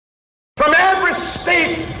every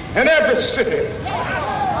state and every city.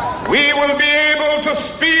 We will be able to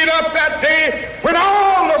speed up that day when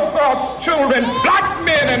all of God's children, black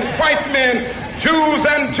men and white men, Jews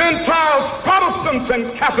and Gentiles, Protestants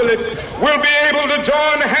and Catholics, will be able to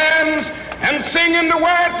join hands and sing in the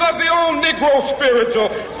words of the old Negro spiritual,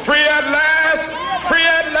 free at last, free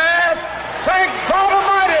at last, thank God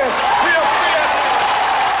Almighty, we are free at last.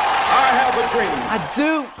 I have a dream. I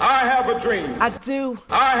do. I have a dream. I do.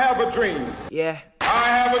 I have a dream. Yeah. I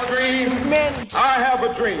have a dream. It's Manny. I have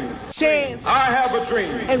a dream. Chance. I have a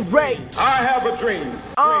dream. And Ray. I have a dream.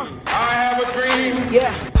 I have a dream.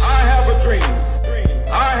 Yeah. I have a dream.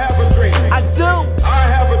 I have a dream. I do. I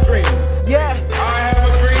have a dream. Yeah. I have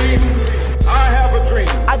a dream. I have a dream.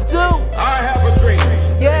 I do. I have a dream.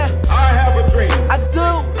 Yeah. I have a dream. I do.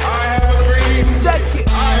 I have a dream. Check it.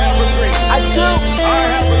 I have a dream. I do. I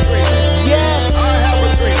have a dream. Yeah. I have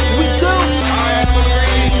a dream. We do. I have a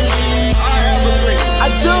dream. I have a dream. I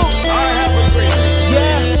do. I have a dream.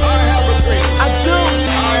 Yeah. I have a dream. I do.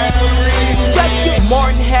 I have a dream. Check it.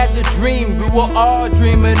 Martin had the dream we were all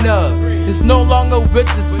dreaming of. He's no longer with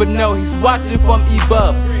us, but no, he's watching from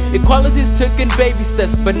above. Equality's taking baby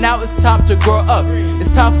steps, but now it's time to grow up.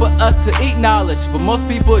 It's time for us to eat knowledge, but most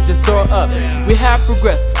people just throw up. We have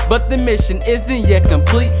progressed, but the mission isn't yet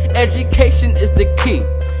complete. Education is the key,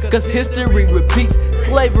 cause history repeats.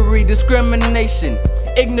 Slavery, discrimination,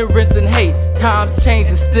 ignorance and hate. Times change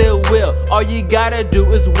and still will. All you gotta do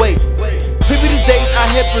is wait. People these days are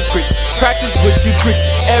hypocrites. Practice what you preach.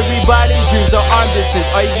 Everybody dreams are arm distance.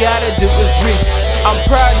 All you gotta do is reach. I'm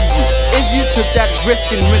proud of you if you took that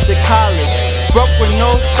risk and went to college. Broke with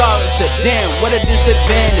no scholarship. Damn, what a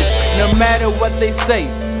disadvantage. No matter what they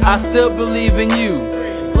say, I still believe in you.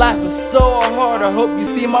 Life is so hard, I hope you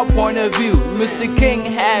see my point of view. Mr. King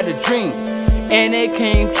had a dream, and it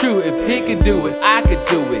came true. If he could do it, I could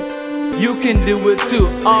do it. You can do it too.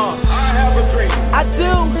 I have a dream. I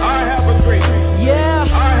do. I have a dream. Yeah.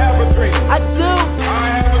 I have a dream. I do. I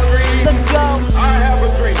have a dream. Let's go. I have a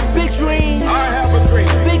dream. Big dreams. I have a dream.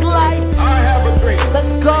 Big lights. I have a dream.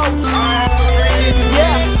 Let's go. I have a dream.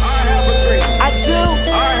 Yeah. I have a dream. I do.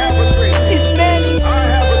 I have a dream. It's Manny. I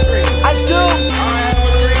have a dream. I do. I have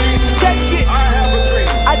a dream. Check it. I have a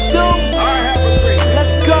dream. I do. I have a dream.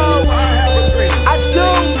 Let's go. I have a dream. I do.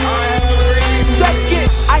 I have a dream. Check it.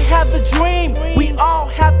 I have a dream. We all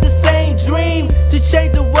have the same dream to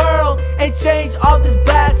change the world and change all this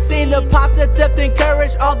bad scene. The positive to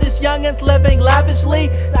encourage all these youngins living lavishly,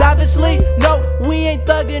 savagely. No, we ain't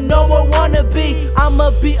thugging, no more wannabe.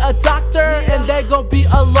 I'ma be a doctor and they gon' be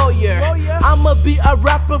a lawyer. I'ma be a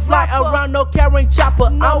rapper, fly around, no carrying chopper.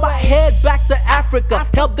 I'ma head back to Africa,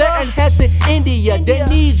 help there and head to India. They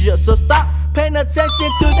need you, so stop paying attention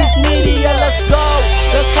to this media. Let's go,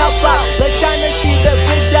 let's help out. Let China see the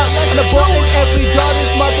big doubt. And aborting every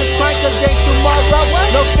daughter's mother's crying cause they tomorrow.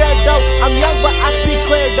 No fair though, I'm young but I speak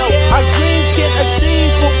clear though. Our dreams can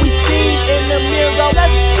achieve what we see in the mirror.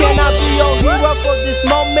 Can I be your hero for this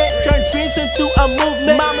moment? Turn dreams into a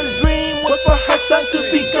movement. Mama's dream was for her son to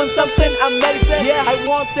become something amazing. Yeah, I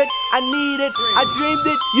want it, I need it, I dreamed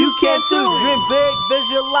it, you can too. Dream big,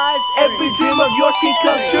 visualize, every dream of yours can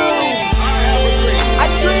come true. I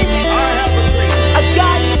dream it, I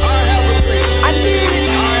got it, I need it,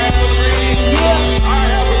 yeah.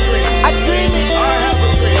 I dream it,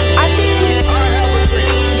 I need it,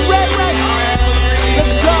 Ray,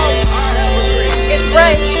 let's go. It's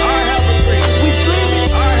Ray. We dream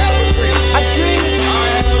it, I dream it,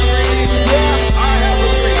 yeah.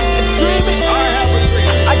 I dream it,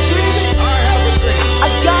 I dream it, I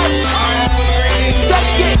got it. Check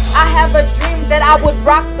it. I have a dream that I would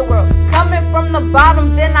rock the world. Coming from the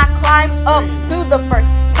bottom, then I climb up to the first.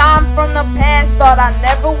 Time from the past, thought I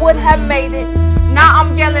never would have made it. Now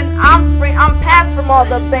I'm yelling, I'm free, I'm past from all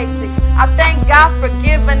the basics. I thank God for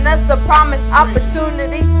giving us the promised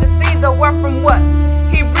opportunity to see the world from what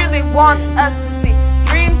He really wants us to see.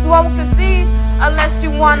 Dreams won't succeed unless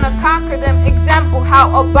you want to conquer them. Example, how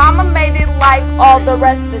Obama made it like all the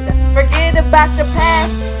rest of them. Forget about your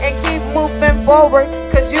past and keep moving forward,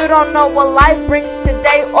 cause you don't know what life brings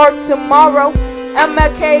today or tomorrow.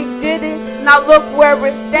 MLK did it, now look where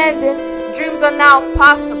we're standing. Dreams are now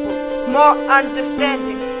possible, more understanding.